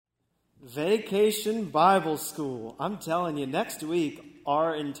Vacation Bible School. I'm telling you, next week,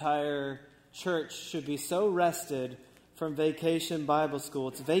 our entire church should be so rested from Vacation Bible School.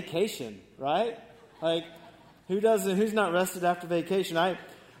 It's vacation, right? Like, who's not rested after vacation? I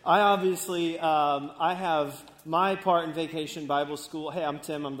obviously, I have my part in Vacation Bible School. Hey, I'm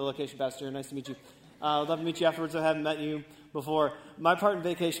Tim. I'm the location pastor here. Nice to meet you. I'd love to meet you afterwards. I haven't met you before. My part in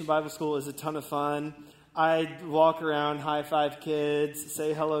Vacation Bible School is a ton of fun. I walk around, high-five kids,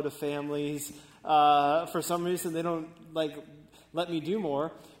 say hello to families. For some reason, they don't let me do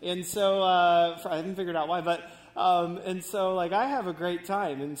more, and so I haven't figured out why. But and so I have a great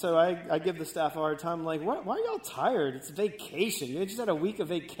time, and so I give the staff a hard time. I'm like, why are y'all tired? It's vacation. You just had a week of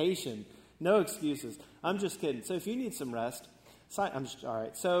vacation. No excuses. I'm just kidding. So if you need some rest, I'm just all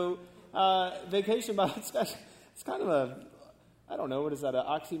right. So vacation, but it's kind of a, I don't know, what is that, an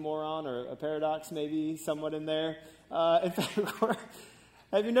oxymoron or a paradox maybe, somewhat in there? In fact,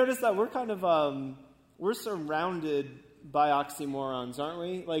 have you noticed that we're kind of, we're surrounded by oxymorons, aren't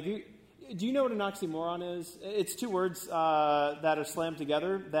we? Do you know what an oxymoron is? It's two words that are slammed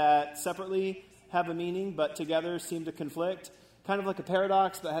together that separately have a meaning, but together seem to conflict. Kind of like a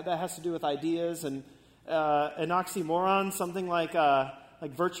paradox, but that has to do with ideas. And an oxymoron, something like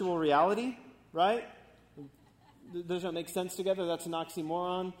virtual reality, right? Those don't make sense together. That's an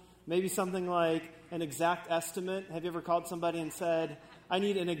oxymoron. Maybe something like an exact estimate. Have you ever called somebody and said, I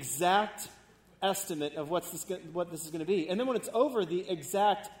need an exact estimate of what this is going to be? And then when it's over the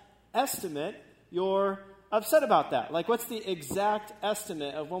exact estimate, you're upset about that. What's the exact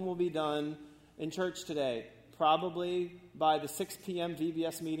estimate of when we'll be done in church today? Probably by the 6 p.m.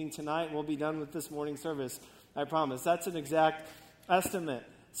 VBS meeting tonight, we'll be done with this morning service. I promise. That's an exact estimate.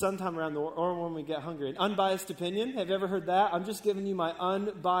 Sometime around or when we get hungry. An unbiased opinion. Have you ever heard that? I'm just giving you my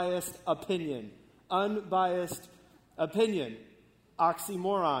unbiased opinion. Unbiased opinion.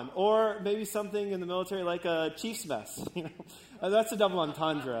 Oxymoron. Or maybe something in the military like a chief's mess. That's a double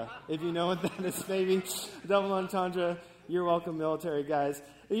entendre. If you know what that is, maybe double entendre. You're welcome, military guys.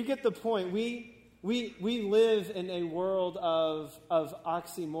 You get the point. We live in a world of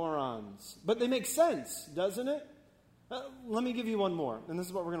oxymorons. But they make sense, doesn't it? Let me give you one more, and this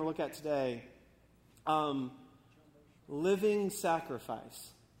is what we're going to look at today. Living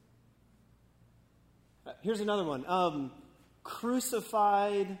sacrifice. Here's another one.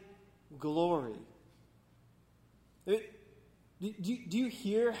 Crucified glory. Do you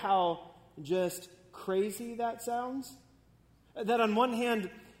hear how just crazy that sounds? That on one hand,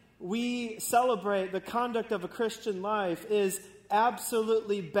 we celebrate the conduct of a Christian life is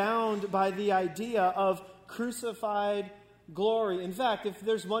absolutely bound by the idea of crucified glory. In fact, if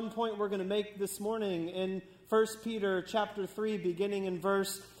there's one point we're going to make this morning in 1 Peter chapter 3, beginning in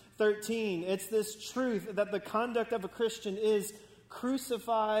verse 13, it's this truth that the conduct of a Christian is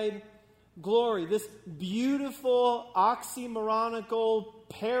crucified glory. This beautiful oxymoronical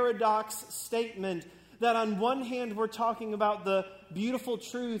paradox statement that on one hand we're talking about the beautiful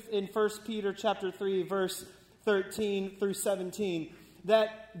truth in 1 Peter chapter 3, verse 13 through 17,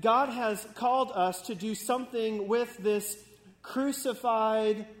 that God has called us to do something with this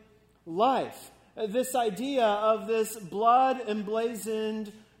crucified life. This idea of this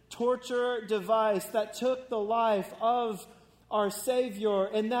blood-emblazoned torture device that took the life of our Savior,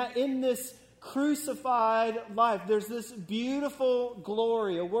 and that in this crucified life, there's this beautiful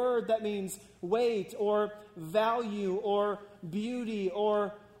glory, a word that means weight or value or beauty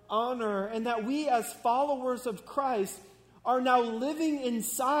or honor, and that we as followers of Christ are now living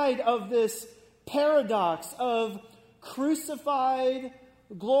inside of this paradox of crucified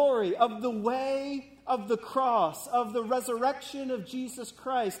glory, of the way of the cross, of the resurrection of Jesus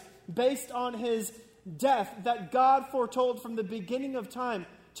Christ, based on his death that God foretold from the beginning of time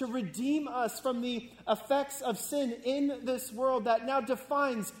to redeem us from the effects of sin in this world that now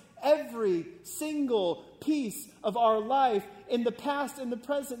defines every single piece of our life in the past, in the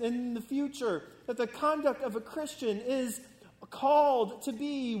present, and in the future. That the conduct of a Christian is called to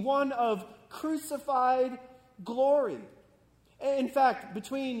be one of crucified glory. In fact,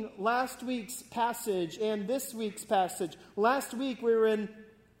 between last week's passage and this week's passage, last week we were in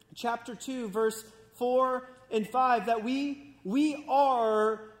chapter 2, verse 4 and 5, that we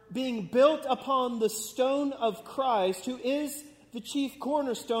are being built upon the stone of Christ, who is the chief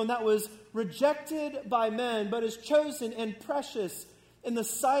cornerstone that was rejected by men, but is chosen and precious in the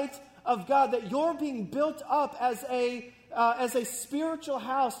sight of God, that you're being built up as a spiritual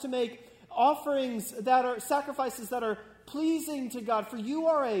house to make offerings that are sacrifices that are pleasing to God. For you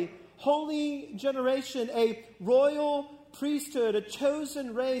are a holy generation, a royal priesthood, a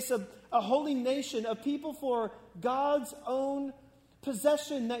chosen race, a holy nation, a people for God's own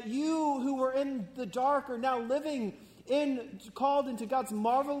possession, that you who were in the dark are now living called into God's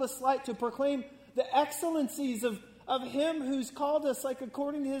marvelous light to proclaim the excellencies of Him who's called us, like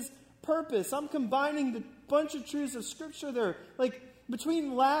according to His purpose. I'm combining the bunch of truths of Scripture there. Like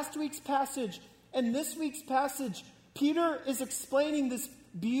between last week's passage and this week's passage, Peter is explaining this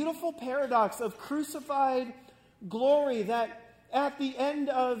beautiful paradox of crucified glory that at the end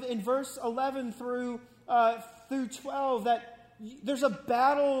of, in verse 11 through 12, that there's a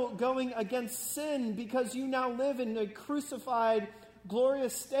battle going against sin because you now live in a crucified,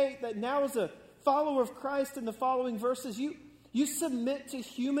 glorious state, that now as a follower of Christ in the following verses, you submit to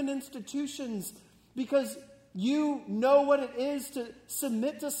human institutions because you know what it is to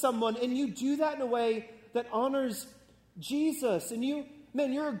submit to someone, and you do that in a way that honors Jesus. And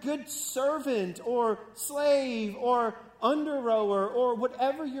you're a good servant or slave or under-rower or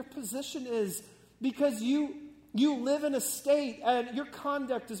whatever your position is, because you live in a state and your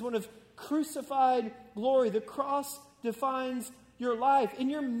conduct is one of crucified glory. The cross defines your life. In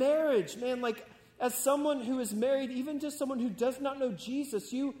your marriage, man, like as someone who is married, even to someone who does not know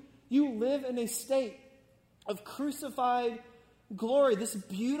Jesus, you live in a state of crucified glory, this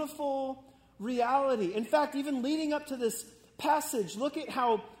beautiful reality. In fact, even leading up to this passage, look at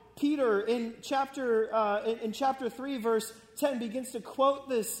how Peter in chapter 3, verse 10, begins to quote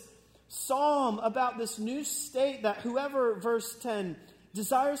this psalm about this new state that whoever, verse 10,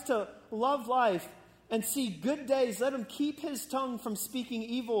 desires to love life and see good days, let him keep his tongue from speaking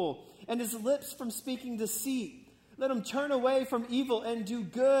evil and his lips from speaking deceit. Let him turn away from evil and do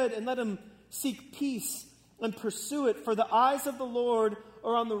good, and let him seek peace and pursue it. For the eyes of the Lord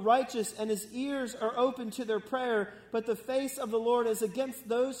are on the righteous, and his ears are open to their prayer, but the face of the Lord is against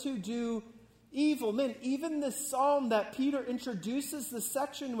those who do evil. Man, even this psalm that Peter introduces this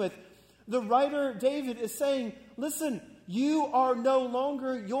section with, the writer David is saying, listen, you are no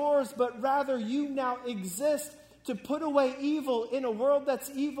longer yours, but rather you now exist to put away evil in a world that's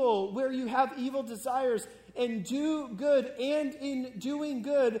evil, where you have evil desires, and do good. And in doing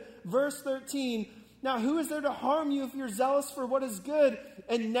good, verse 13, now who is there to harm you if you're zealous for what is good?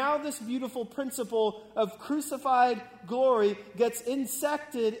 And now this beautiful principle of crucified glory gets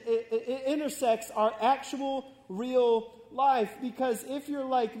it intersects our actual real life. Because if you're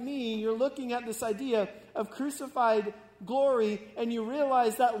like me, you're looking at this idea of crucified glory, and you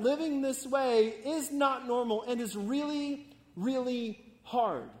realize that living this way is not normal and is really, really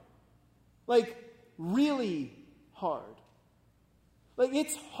hard. Like, really hard. Like,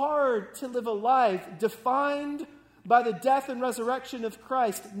 it's hard to live a life defined by the death and resurrection of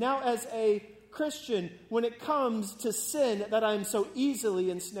Christ, now as a Christian, when it comes to sin that I'm so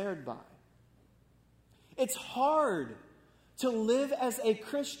easily ensnared by. It's hard to live as a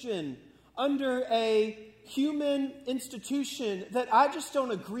Christian under a human institution that I just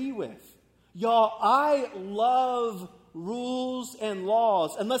don't agree with. Y'all, I love rules and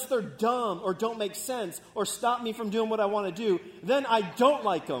laws, unless they're dumb or don't make sense or stop me from doing what I want to do, then I don't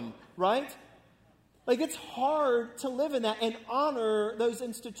like them, right? Like, it's hard to live in that and honor those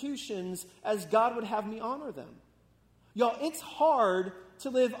institutions as God would have me honor them. Y'all, it's hard to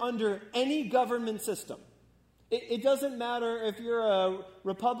live under any government system. It doesn't matter if you're a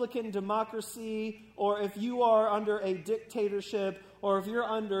Republican democracy, or if you are under a dictatorship, or if you're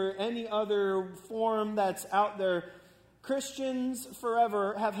under any other form that's out there. Christians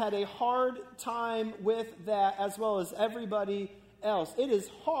forever have had a hard time with that, as well as everybody else. It is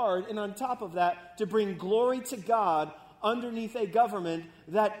hard, and on top of that, to bring glory to God underneath a government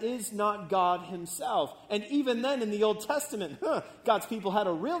that is not God himself. And even then in the Old Testament, God's people had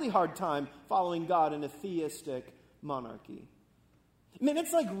a really hard time following God in a theistic monarchy. I mean,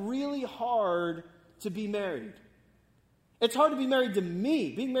 it's like really hard to be married. It's hard to be married to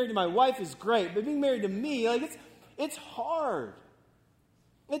me. Being married to my wife is great, but being married to me, like, it's hard.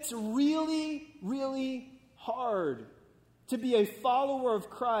 It's really, really hard to be a follower of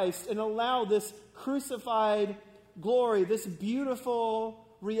Christ and allow this crucified glory, this beautiful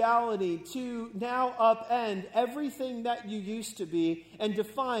reality, to now upend everything that you used to be and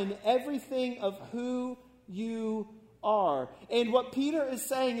define everything of who you are. And what Peter is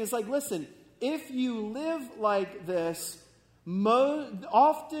saying is like, listen, if you live like this,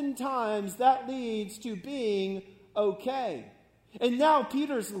 oftentimes that leads to being okay. And now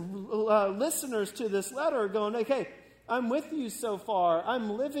Peter's listeners to this letter are going, okay, I'm with you so far.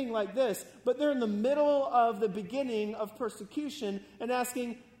 I'm living like this. But they're in the middle of the beginning of persecution and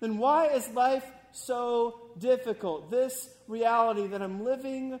asking, then why is life so difficult? This reality that I'm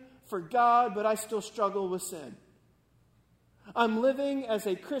living for God, but I still struggle with sin. I'm living as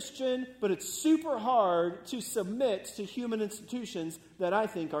a Christian, but it's super hard to submit to human institutions that I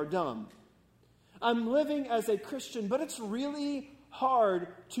think are dumb. I'm living as a Christian, but it's really hard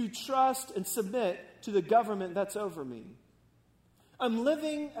to trust and submit to the government that's over me. I'm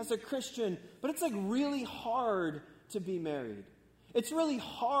living as a Christian, but it's like really hard to be married. It's really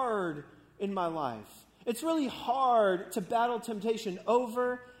hard in my life. It's really hard to battle temptation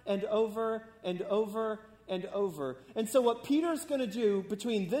over and over and over and over. And so what Peter's going to do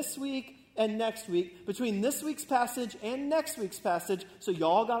between this week and next week, between this week's passage and next week's passage, so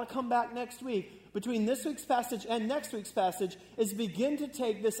y'all got to come back next week, between this week's passage and next week's passage, is begin to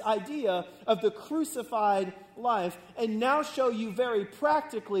take this idea of the crucified life and now show you very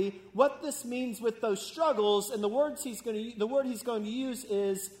practically what this means with those struggles. And the word he's going to use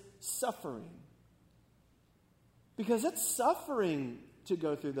is suffering. Because it's suffering to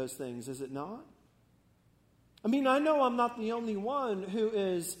go through those things, is it not? I mean, I know I'm not the only one who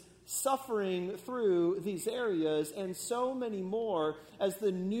is suffering through these areas, and so many more as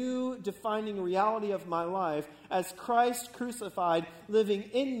the new defining reality of my life, as Christ crucified living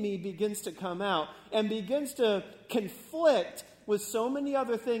in me begins to come out and begins to conflict with so many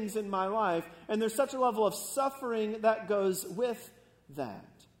other things in my life, and there's such a level of suffering that goes with that.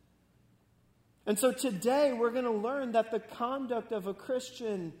 And so today we're going to learn that the conduct of a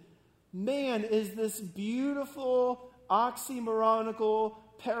Christian man is this beautiful oxymoronical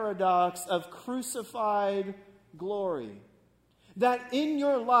paradox of crucified glory. That in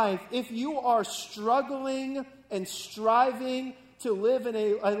your life, if you are struggling and striving to live in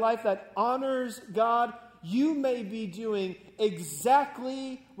a life that honors God, you may be doing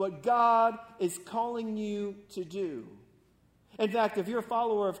exactly what God is calling you to do. In fact, if you're a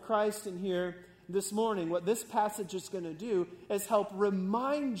follower of Christ in here this morning, what this passage is going to do is help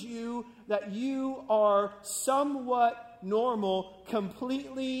remind you that you are somewhat normal,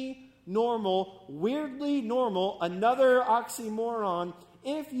 completely normal, weirdly normal, another oxymoron.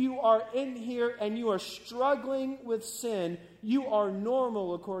 If you are in here and you are struggling with sin, you are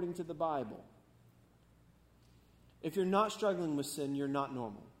normal according to the Bible. If you're not struggling with sin, you're not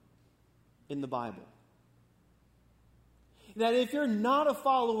normal in the Bible. That if you're not a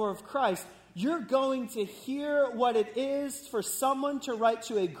follower of Christ, you're going to hear what it is for someone to write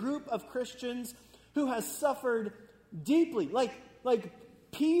to a group of Christians who has suffered deeply. Like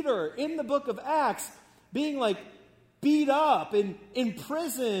Peter in the book of Acts being like beat up and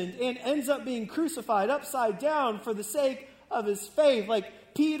imprisoned and ends up being crucified upside down for the sake of his faith.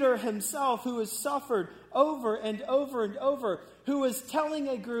 Like Peter himself, who has suffered over and over and over, who was telling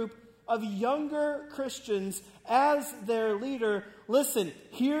a group of younger Christians as their leader, listen,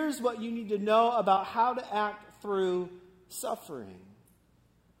 here's what you need to know about how to act through suffering.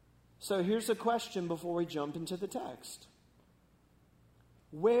 So here's a question before we jump into the text.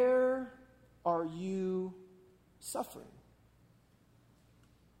 Where are you suffering?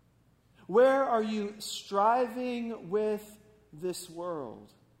 Where are you striving with this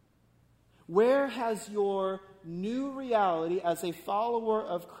world? Where has your new reality as a follower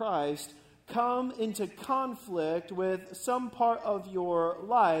of Christ come into conflict with some part of your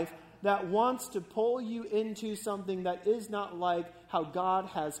life that wants to pull you into something that is not like how God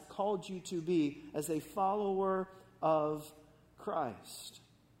has called you to be as a follower of Christ?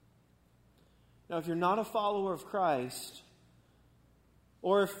 Now, if you're not a follower of Christ,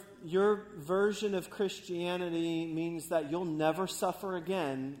 or if your version of Christianity means that you'll never suffer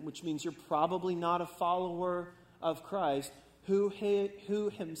again, which means you're probably not a follower of Christ, who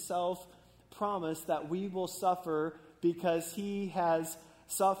himself promised that we will suffer because he has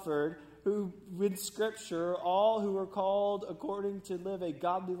suffered, who with Scripture, all who are called according to live a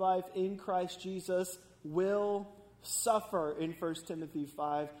godly life in Christ Jesus will suffer in 1 Timothy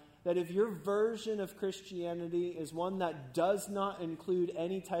 5. That if your version of Christianity is one that does not include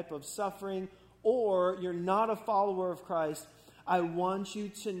any type of suffering, or you're not a follower of Christ, I want you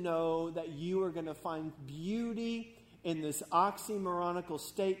to know that you are going to find beauty in this oxymoronical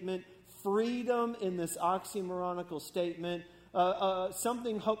statement, freedom in this oxymoronical statement,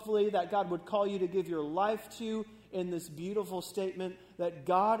 something hopefully that God would call you to give your life to in this beautiful statement, that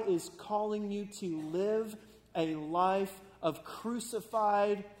God is calling you to live a life of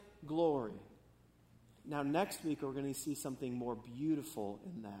crucified glory. Now, next week, we're going to see something more beautiful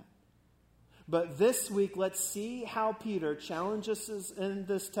in that. But this week, let's see how Peter challenges us in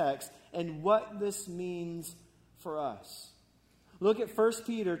this text and what this means for us. Look at 1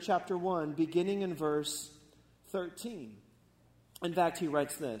 Peter chapter 1, beginning in verse 13. In fact, he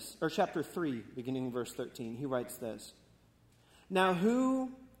writes this, or chapter 3, beginning in verse 13, he writes this. Now,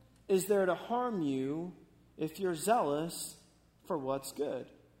 who is there to harm you if you're zealous for what's good?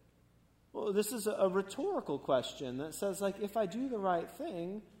 Well, this is a rhetorical question that says, like, if I do the right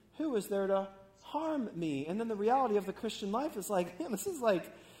thing, who is there to harm me? And then the reality of the Christian life is like, man, this is like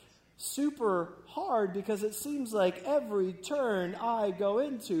super hard, because it seems like every turn I go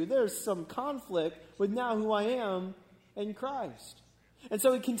into, there's some conflict with now who I am in Christ. And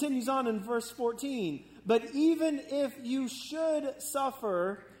so he continues on in verse 14. But even if you should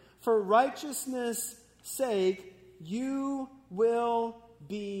suffer for righteousness' sake, you will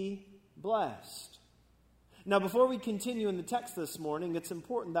be blessed. Now, before we continue in the text this morning, it's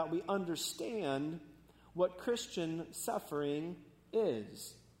important that we understand what Christian suffering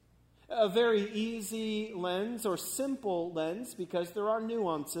is. A very easy lens, or simple lens, because there are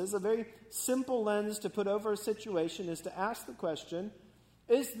nuances, a very simple lens to put over a situation is to ask the question,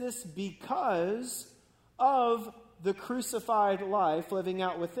 is this because of the crucified life living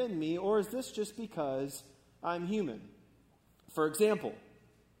out within me, or is this just because I'm human? For example,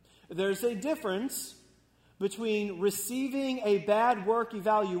 there's a difference between receiving a bad work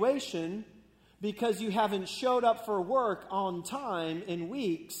evaluation because you haven't showed up for work on time in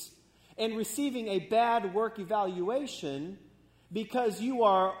weeks, and receiving a bad work evaluation because you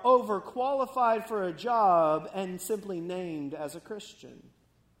are overqualified for a job and simply named as a Christian.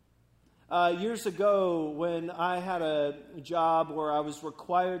 Years ago, when I had a job where I was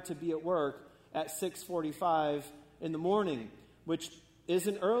required to be at work at 6:45 in the morning, which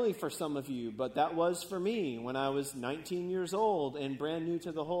isn't early for some of you, but that was for me when I was 19 years old and brand new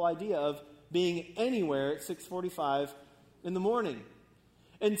to the whole idea of being anywhere at 6:45 in the morning.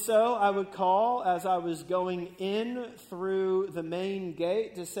 And so I would call as I was going in through the main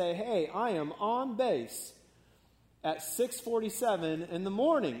gate to say, hey, I am on base at 6:47 in the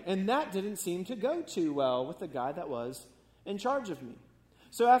morning. And that didn't seem to go too well with the guy that was in charge of me.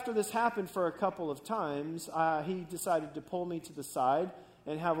 So after this happened for a couple of times, he decided to pull me to the side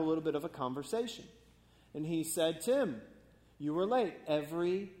and have a little bit of a conversation. And he said, Tim, you were late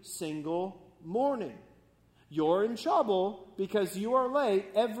every single morning. You're in trouble because you are late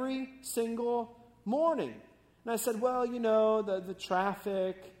every single morning. And I said, well, you know, the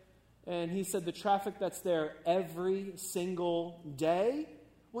traffic. And he said, the traffic that's there every single day?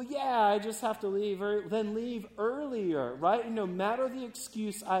 Well, yeah, I just have to leave. Then leave earlier, right? And no matter the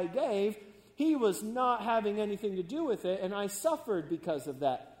excuse I gave, he was not having anything to do with it, and I suffered because of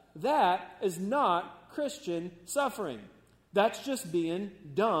that. That is not Christian suffering. That's just being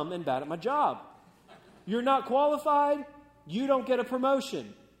dumb and bad at my job. You're not qualified, you don't get a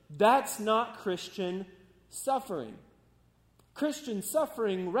promotion. That's not Christian suffering. Christian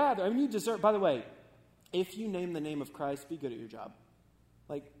suffering, rather, I mean, you deserve, by the way, if you name the name of Christ, be good at your job.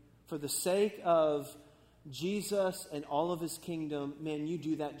 Like, for the sake of Jesus and all of his kingdom, man, you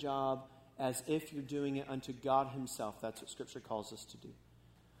do that job as if you're doing it unto God himself. That's what Scripture calls us to do.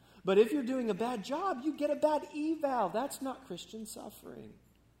 But if you're doing a bad job, you get a bad eval. That's not Christian suffering.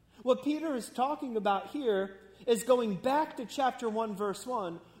 What Peter is talking about here is going back to chapter 1, verse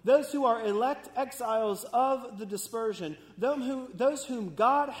 1. Those who are elect exiles of the dispersion, those whom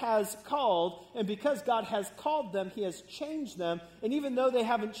God has called, and because God has called them, he has changed them. And even though they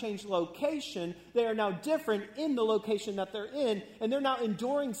haven't changed location, they are now different in the location that they're in. And they're now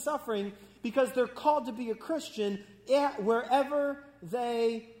enduring suffering because they're called to be a Christian wherever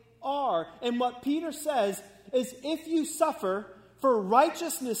they are. And what Peter says is, if you suffer for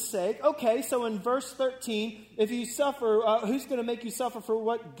righteousness' sake, okay, so in verse 13, if you suffer, who's going to make you suffer for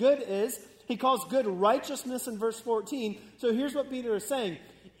what good is? He calls good righteousness in verse 14. So here's what Peter is saying.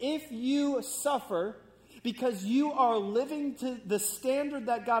 If you suffer because you are living to the standard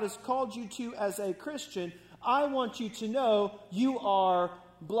that God has called you to as a Christian, I want you to know you are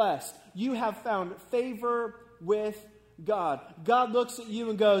blessed. You have found favor with God. God looks at you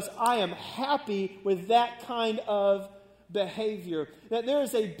and goes, I am happy with that kind of behavior. That there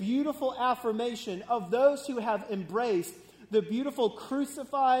is a beautiful affirmation of those who have embraced the beautiful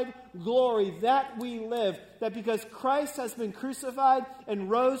crucified glory that we live. That because Christ has been crucified and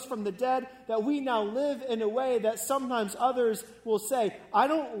rose from the dead, that we now live in a way that sometimes others will say, I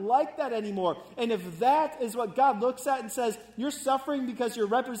don't like that anymore. And if that is what God looks at and says, you're suffering because you're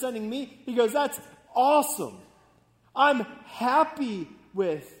representing me, he goes, that's awesome. I'm happy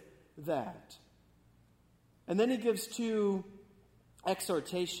with that. And then he gives two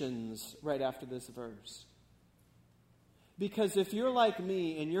exhortations right after this verse. Because if you're like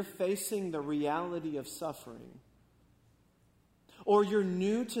me and you're facing the reality of suffering, or you're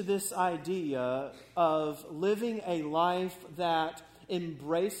new to this idea of living a life that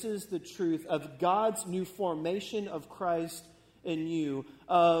embraces the truth of God's new formation of Christ in you,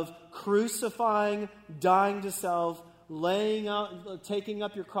 of crucifying, dying to self, taking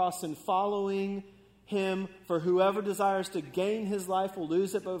up your cross and following Him. For whoever desires to gain his life will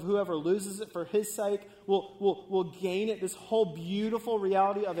lose it, but whoever loses it for His sake will gain it. This whole beautiful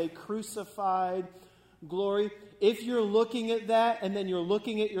reality of a crucified glory. If you're looking at that and then you're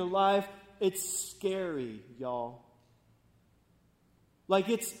looking at your life, it's scary, y'all. Like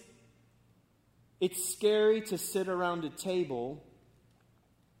it's scary to sit around a table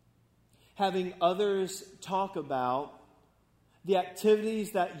having others talk about the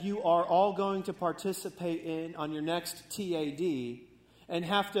activities that you are all going to participate in on your next TAD and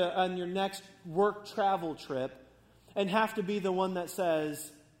have to, on your next work travel trip, and have to be the one that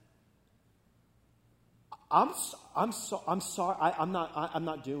says, I'm sorry, I'm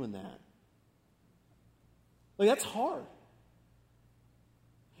not doing that. Like, that's hard.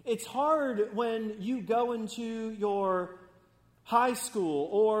 It's hard when you go into your high school,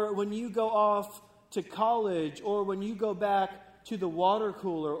 or when you go off to college, or when you go back to the water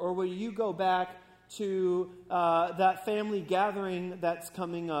cooler, or when you go back to that family gathering that's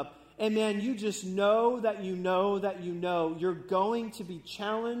coming up. And man, you just know that you know that you know you're going to be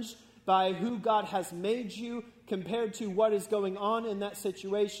challenged by who God has made you compared to what is going on in that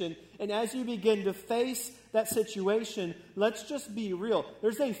situation. And as you begin to face that situation, let's just be real.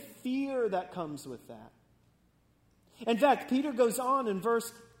 There's a fear that comes with that. In fact, Peter goes on in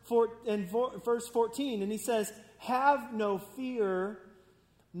verse 14, and he says, "Have no fear,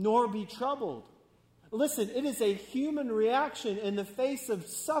 nor be troubled." Listen, it is a human reaction in the face of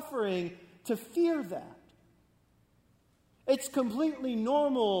suffering to fear that. It's completely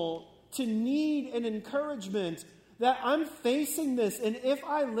normal to need an encouragement that I'm facing this, and if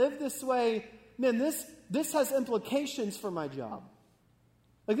I live this way, man, this has implications for my job.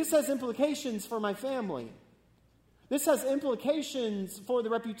 Like, this has implications for my family. This has implications for the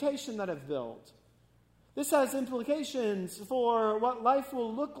reputation that I've built. This has implications for what life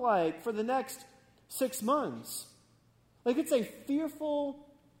will look like for the next 6 months. Like, it's a fearful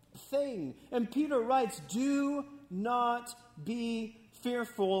thing. And Peter writes, "Do not be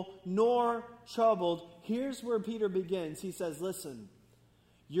fearful nor troubled." Here's where Peter begins. He says, listen,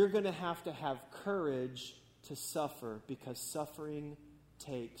 you're going to have courage to suffer, because suffering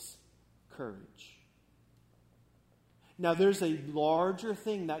takes courage. Now, there's a larger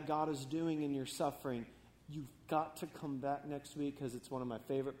thing that God is doing in your suffering. You've got to come back next week, because it's one of my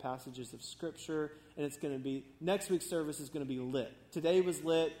favorite passages of Scripture, and it's going to be, next week's service is going to be lit. Today was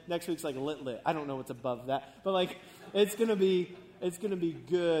lit. Next week's like lit. I don't know what's above that, but like it's going to be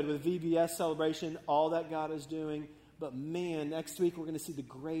good with VBS celebration, all that God is doing. But man, next week we're going to see the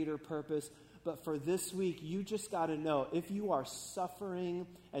greater purpose. But for this week, you just got to know, if you are suffering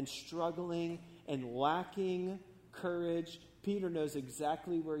and struggling and lacking courage, Peter knows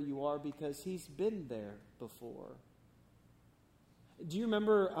exactly where you are, because he's been there before. Do you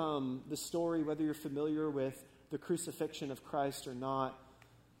remember the story, whether you're familiar with the crucifixion of Christ or not?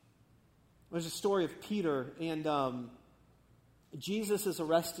 There's a story of Peter, and Jesus is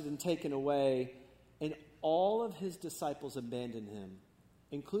arrested and taken away, and all of his disciples abandon him,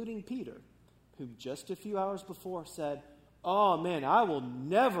 including Peter, who just a few hours before said, "Oh man, I will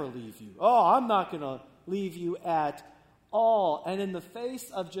never leave you. Oh, I'm not going to leave you at all." And in the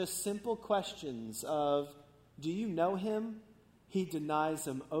face of just simple questions of, "Do you know him?" he denies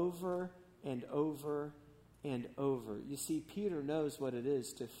him over and over and over. You see, Peter knows what it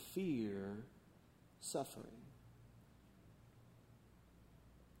is to fear suffering.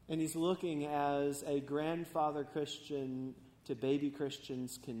 And he's looking as a grandfather Christian to baby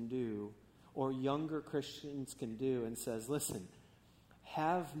Christians can do, or younger Christians can do, and says, listen,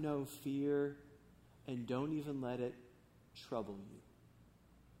 have no fear, and don't even let it trouble you.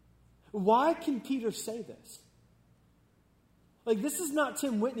 Why can Peter say this? Like, this is not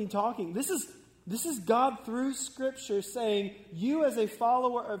Tim Whitney talking. This is God through Scripture saying, you as a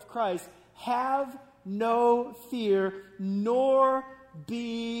follower of Christ, have no fear, nor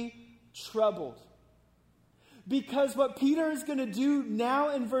be troubled. Because what Peter is going to do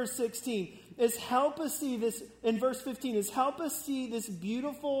now in verse 16 is help us see this, in verse 15, is help us see this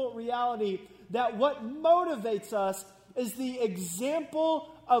beautiful reality that what motivates us is the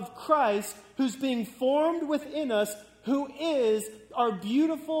example of Christ who's being formed within us, who is our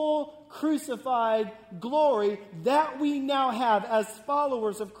beautiful crucified glory that we now have as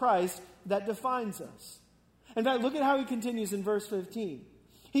followers of Christ that defines us. In fact, look at how he continues in verse 15.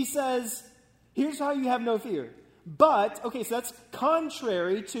 He says, here's how you have no fear. But, okay, so that's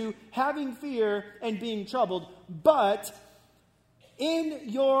contrary to having fear and being troubled. But in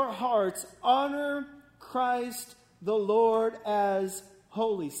your hearts, honor Christ the Lord as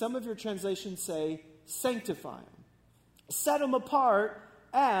holy. Some of your translations say, sanctify him. set him apart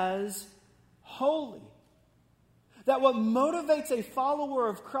as holy. That what motivates a follower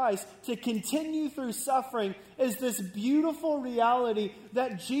of Christ to continue through suffering is this beautiful reality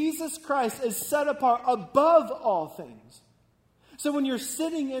that Jesus Christ is set apart above all things. So when you're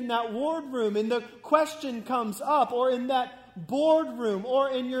sitting in that wardroom and the question comes up, or in that boardroom, or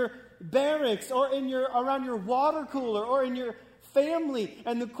in your barracks, or around your water cooler, or in your family,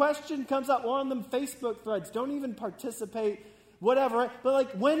 and the question comes up, or on them Facebook threads, don't even participate, whatever. Right? But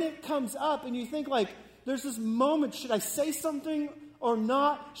like when it comes up and you think like, there's this moment, should I say something or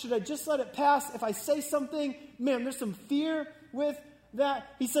not? Should I just let it pass? If I say something, man, there's some fear with that.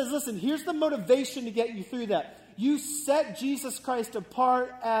 He says, listen, here's the motivation to get you through that. You set Jesus Christ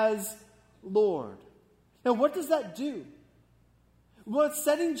apart as Lord. Now, what does that do? Well, it's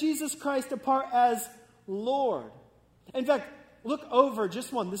setting Jesus Christ apart as Lord. In fact, look over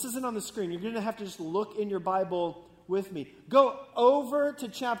just one. This isn't on the screen. You're going to have to just look in your Bible with me. Go over to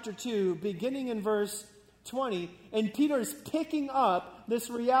chapter 2, beginning in verse 20, and Peter is picking up this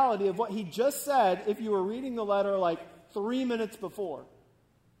reality of what he just said if you were reading the letter like 3 minutes before.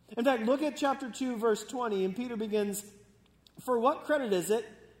 In fact, look at chapter 2, verse 20, and Peter begins, "For what credit is it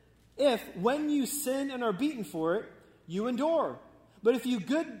if, when you sin and are beaten for it, you endure? But if you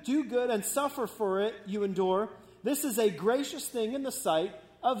do good and suffer for it, you endure. This is a gracious thing in the sight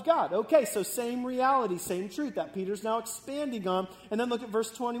of God." Okay, so same reality, same truth that Peter's now expanding on. And then look at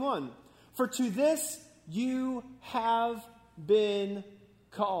verse 21. "For to this you have been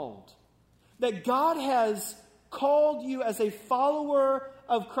called." That God has called you as a follower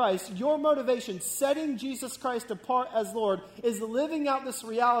of Christ. Your motivation, setting Jesus Christ apart as Lord, is living out this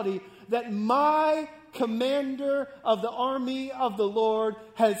reality that my commander of the army of the Lord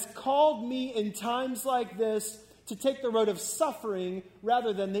has called me in times like this to take the road of suffering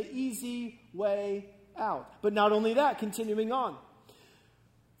rather than the easy way out. But not only that, continuing on.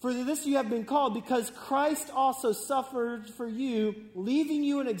 "For this you have been called, because Christ also suffered for you, leaving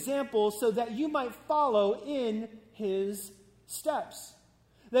you an example so that you might follow in his steps."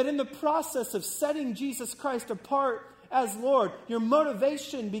 That in the process of setting Jesus Christ apart as Lord, your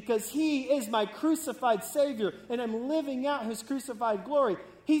motivation, because he is my crucified Savior and I'm living out his crucified glory.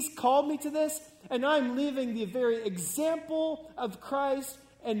 He's called me to this, and I'm living the very example of Christ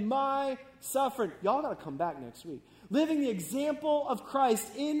and my suffering. Y'all got to come back next week. Living the example of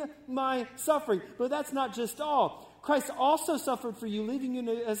Christ in my suffering. But that's not just all. Christ also suffered for you, leaving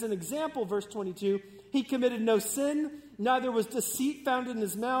you as an example, verse 22. "He committed no sin, neither was deceit found in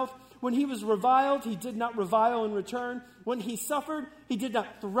his mouth. When he was reviled, he did not revile in return. When he suffered, he did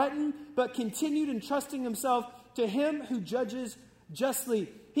not threaten, but continued entrusting himself to him who judges justly.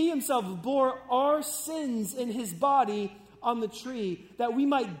 He himself bore our sins in his body on the tree, that we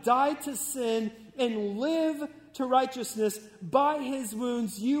might die to sin and live to righteousness. By his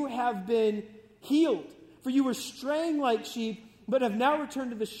wounds you have been healed. For you were straying like sheep, but have now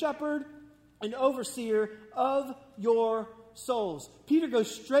returned to the shepherd and overseer of your souls." Peter goes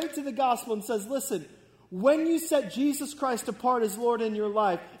straight to the gospel and says, listen, when you set Jesus Christ apart as Lord in your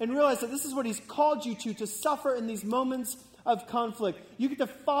life and realize that this is what he's called you to suffer in these moments of conflict, you get to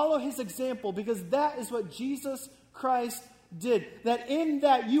follow his example, because that is what Jesus Christ did. That in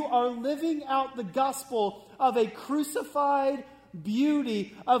that you are living out the gospel of a crucified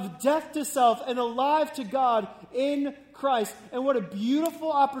beauty of death to self and alive to God in Christ. And what a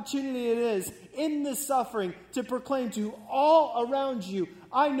beautiful opportunity it is in this suffering to proclaim to all around you,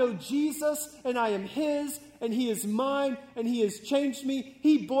 I know Jesus and I am his and he is mine and he has changed me.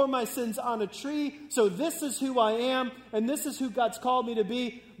 He bore my sins on a tree. So this is who I am and this is who God's called me to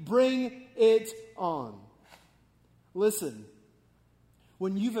be. Bring it on. Listen.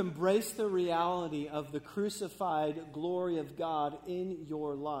 When you've embraced the reality of the crucified glory of God in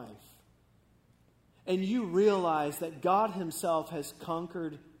your life, and you realize that God himself has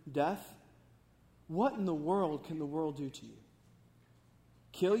conquered death, what in the world can the world do to you?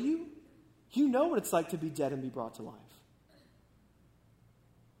 Kill you? You know what it's like to be dead and be brought to life.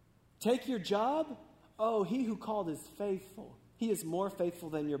 Take your job? Oh, he who called is faithful. He is more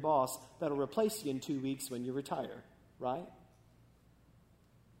faithful than your boss that'll replace you in 2 weeks when you retire, right?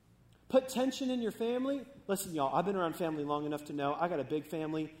 Put tension in your family. Listen, y'all, I've been around family long enough to know I got a big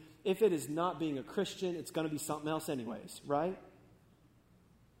family. If it is not being a Christian, it's going to be something else anyways, right?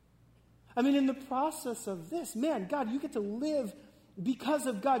 I mean, in the process of this, man, God, you get to live, because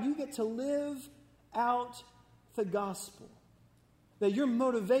of God, you get to live out the gospel. That your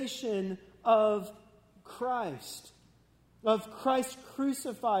motivation of Christ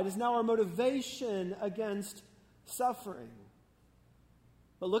crucified, is now our motivation against suffering.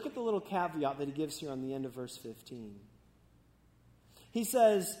 But look at the little caveat that he gives here on the end of verse 15. He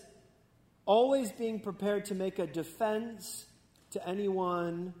says, always being prepared to make a defense to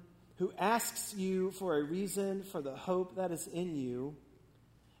anyone who asks you for a reason for the hope that is in you,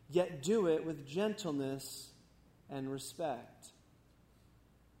 yet do it with gentleness and respect.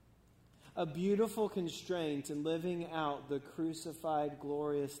 A beautiful constraint in living out the crucified,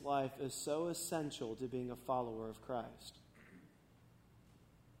 glorious life is so essential to being a follower of Christ.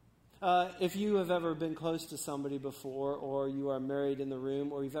 If you have ever been close to somebody before, or you are married in the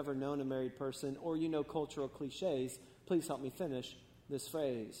room, or you've ever known a married person, or you know cultural cliches, please help me finish this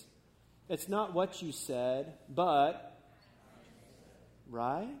phrase. It's not what you said, but,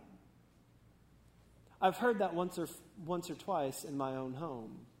 right? I've heard that once or twice in my own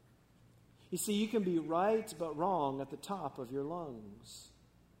home. You see, you can be right but wrong at the top of your lungs.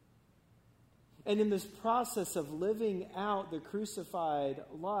 And in this process of living out the crucified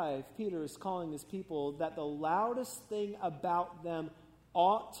life, Peter is calling his people that the loudest thing about them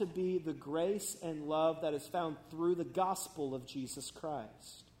ought to be the grace and love that is found through the gospel of Jesus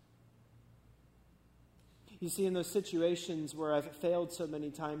Christ. You see, in those situations where I've failed so many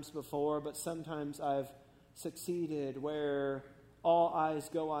times before, but sometimes I've succeeded, where all eyes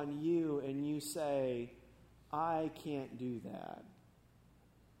go on you and you say, I can't do that.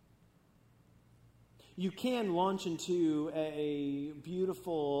 You can launch into a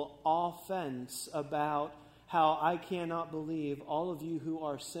beautiful offense about how I cannot believe all of you who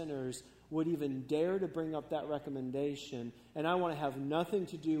are sinners would even dare to bring up that recommendation, and I want to have nothing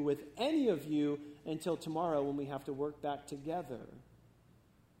to do with any of you until tomorrow when we have to work back together.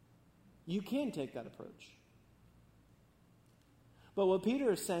 You can take that approach. But what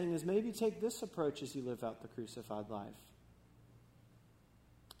Peter is saying is maybe take this approach as you live out the crucified life.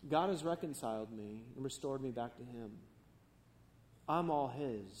 God has reconciled me and restored me back to Him. I'm all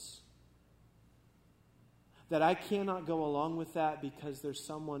His. That I cannot go along with that because there's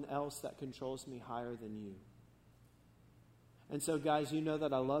someone else that controls me higher than you. And so, guys, you know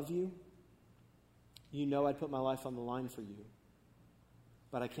that I love you. You know I'd put my life on the line for you.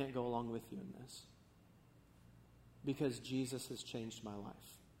 But I can't go along with you in this. Because Jesus has changed my life.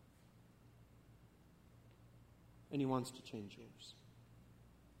 And He wants to change yours.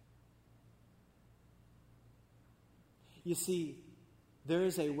 You see, there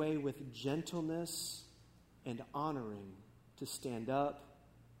is a way with gentleness and honoring to stand up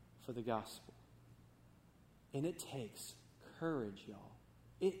for the gospel. And it takes courage, y'all.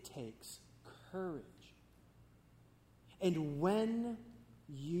 It takes courage. And when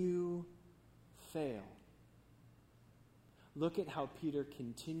you fail, look at how Peter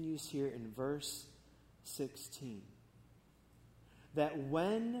continues here in verse 16. That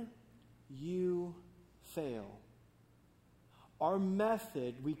when you fail, our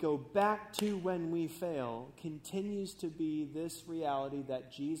method, we go back to when we fail, continues to be this reality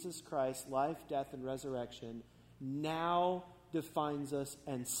that Jesus Christ's life, death, and resurrection now defines us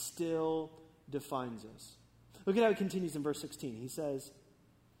and still defines us. Look at how it continues in verse 16. He says,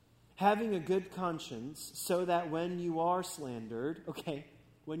 having a good conscience, so that when you are slandered,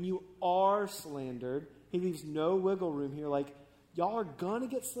 when you are slandered, he leaves no wiggle room here. Like, y'all are going to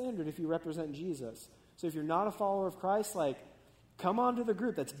get slandered if you represent Jesus. So if you're not a follower of Christ, come on to the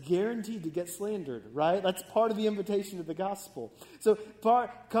group. That's guaranteed to get slandered, right? That's part of the invitation of the gospel. So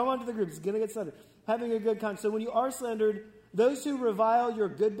come on to the group. It's going to get slandered. Having a good conscience. So when you are slandered, those who revile your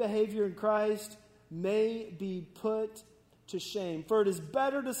good behavior in Christ may be put to shame. For it is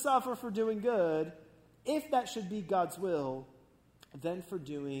better to suffer for doing good, if that should be God's will, than for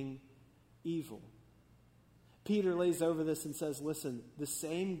doing evil. Peter lays over this and says, listen, the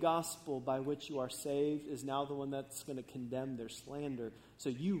same gospel by which you are saved is now the one that's going to condemn their slander. So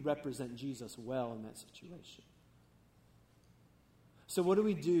you represent Jesus well in that situation. So what do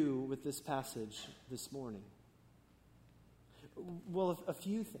we do with this passage this morning? Well, a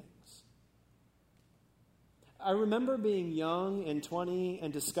few things. I remember being young and 20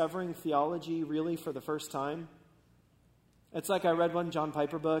 and discovering theology really for the first time. It's like I read one John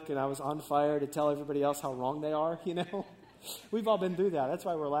Piper book and I was on fire to tell everybody else how wrong they are, you know. We've all been through that. That's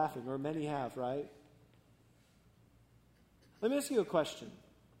why we're laughing, or many have, right? Let me ask you a question.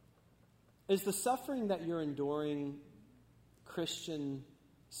 Is the suffering that you're enduring Christian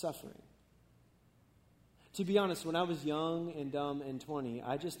suffering? To be honest, when I was young and dumb and 20,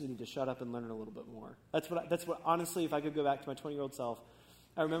 I just needed to shut up and learn a little bit more. That's what honestly, if I could go back to my 20-year-old self,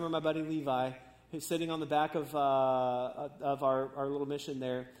 I remember my buddy Levi, who's sitting on the back of our little mission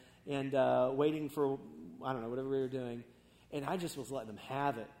there and waiting for, I don't know, whatever we were doing. And I just was letting him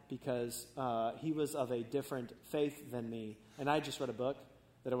have it because he was of a different faith than me. And I just read a book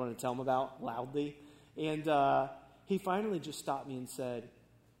that I wanted to tell him about loudly. And he finally just stopped me and said,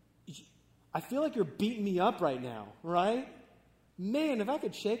 I feel like you're beating me up right now, right? Man, if I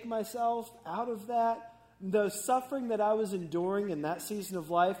could shake myself out of that, the suffering that I was enduring in that season of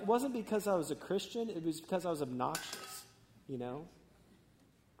life wasn't because I was a Christian, it was because I was obnoxious, you know?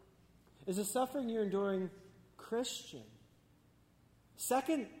 Is the suffering you're enduring Christian?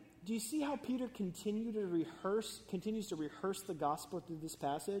 Second, do you see how Peter continues to rehearse the gospel through this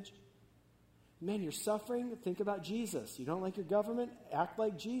passage? Man, you're suffering, think about Jesus. You don't like your government, act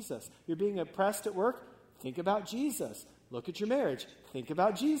like Jesus. You're being oppressed at work, think about Jesus. Look at your marriage, think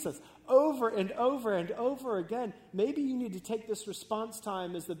about Jesus. Over and over and over again. Maybe you need to take this response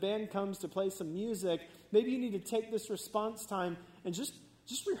time as the band comes to play some music. Maybe you need to take this response time and just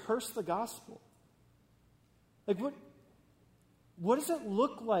rehearse the gospel. Like what does it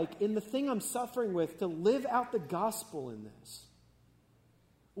look like in the thing I'm suffering with to live out the gospel in this?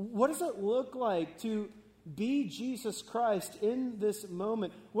 What does it look like to be Jesus Christ in this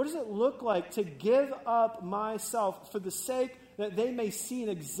moment? What does it look like to give up myself for the sake that they may see an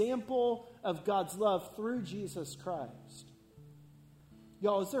example of God's love through Jesus Christ?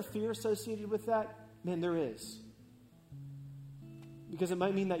 Y'all, is there fear associated with that? Man, there is. Because it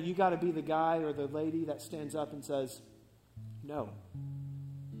might mean that you got to be the guy or the lady that stands up and says, no.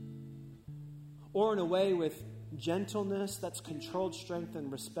 Or in a way with gentleness that's controlled strength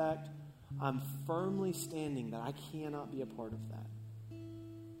and respect, I'm firmly standing that I cannot be a part of that.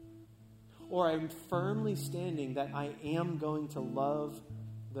 Or I'm firmly standing that I am going to love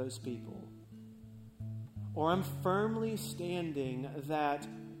those people. Or I'm firmly standing that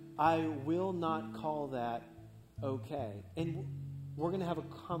I will not call that okay. And we're going to have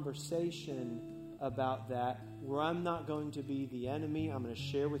a conversation about that where I'm not going to be the enemy. I'm going to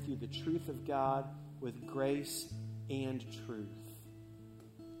share with you the truth of God with grace and truth.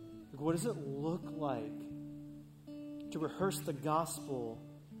 What does it look like to rehearse the gospel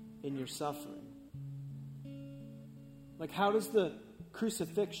in your suffering? Like, how does the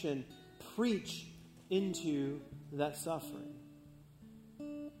crucifixion preach into that suffering?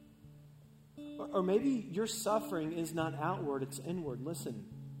 Or maybe your suffering is not outward, it's inward. Listen,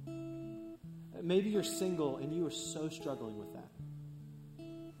 maybe you're single and you are so struggling with that.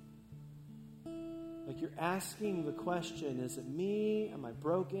 Like you're asking the question, is it me? Am I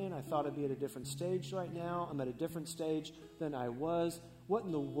broken? I thought I'd be at a different stage right now. I'm at a different stage than I was. What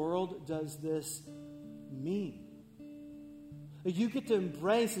in the world does this mean? Like you get to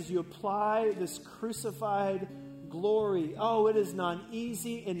embrace as you apply this crucified glory. Oh, it is not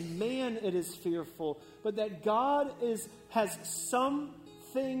easy, and man, it is fearful. But that God has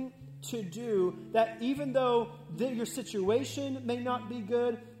something to do, that even though your situation may not be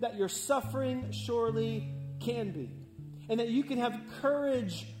good, that your suffering surely can be. And that you can have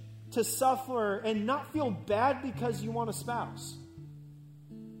courage to suffer and not feel bad because you want a spouse.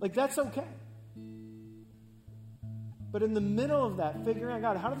 Like, that's okay. But in the middle of that, figuring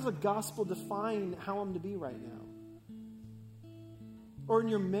out, God, how does the gospel define how I'm to be right now? Or in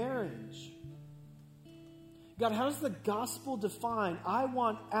your marriage, God, how does the gospel define I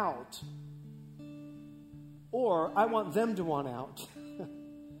want out, or I want them to want out?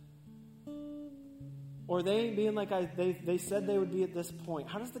 Or they being like they said they would be at this point.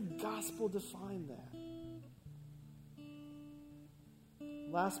 How does the gospel define that?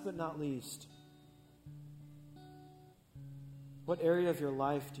 Last but not least, what area of your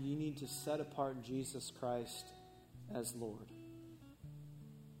life do you need to set apart Jesus Christ as Lord?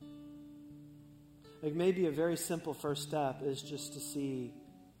 Like maybe a very simple first step is just to see,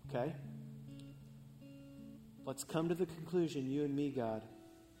 okay, let's come to the conclusion, you and me, God,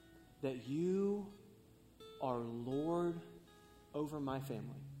 that you are Lord over my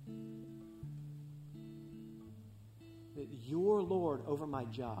family. That you're Lord over my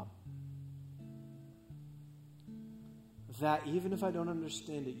job. That even if I don't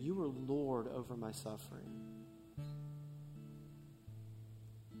understand it, you are Lord over my suffering.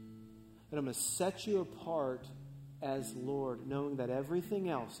 And I'm going to set you apart as Lord, knowing that everything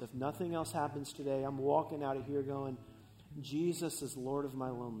else, if nothing else happens today, I'm walking out of here going, Jesus is Lord of my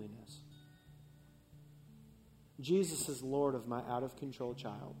loneliness. Jesus is Lord of my out-of-control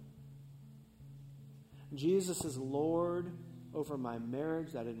child. Jesus is Lord over my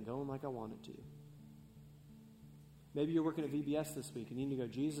marriage that isn't going like I wanted to. Maybe you're working at VBS this week and you need to go,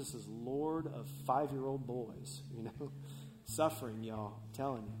 Jesus is Lord of 5-year-old boys. Suffering, y'all, I'm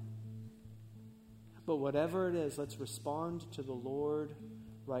telling you. But whatever it is, let's respond to the Lord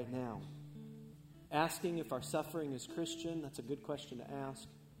right now. Asking if our suffering is Christian, that's a good question to ask.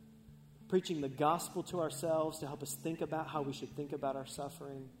 Preaching the gospel to ourselves to help us think about how we should think about our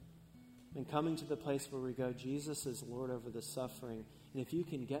suffering. and coming to the place where we go, Jesus is Lord over the suffering. And if you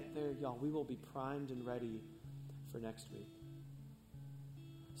can get there, y'all, we will be primed and ready for next week.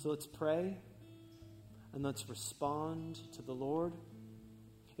 So let's pray and let's respond to the Lord.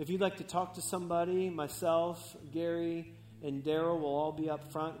 If you'd like to talk to somebody, myself, Gary, and Daryl will all be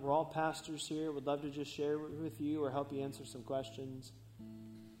up front. We're all pastors here. We'd love to just share with you or help you answer some questions.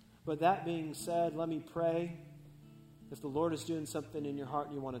 But that being said, let me pray. If the Lord is doing something in your heart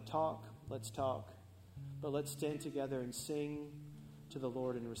and you want to talk, let's talk. But let's stand together and sing to the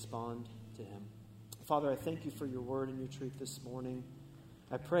Lord and respond to Him. Father, I thank you for your word and your truth this morning.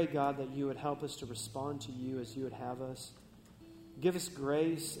 I pray, God, that you would help us to respond to you as you would have us. Give us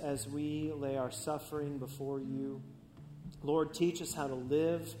grace as we lay our suffering before you. Lord, teach us how to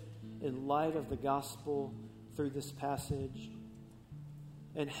live in light of the gospel through this passage.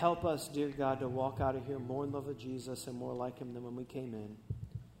 And help us, dear God, to walk out of here more in love with Jesus and more like him than when we came in.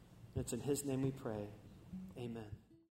 It's in his name we pray. Amen.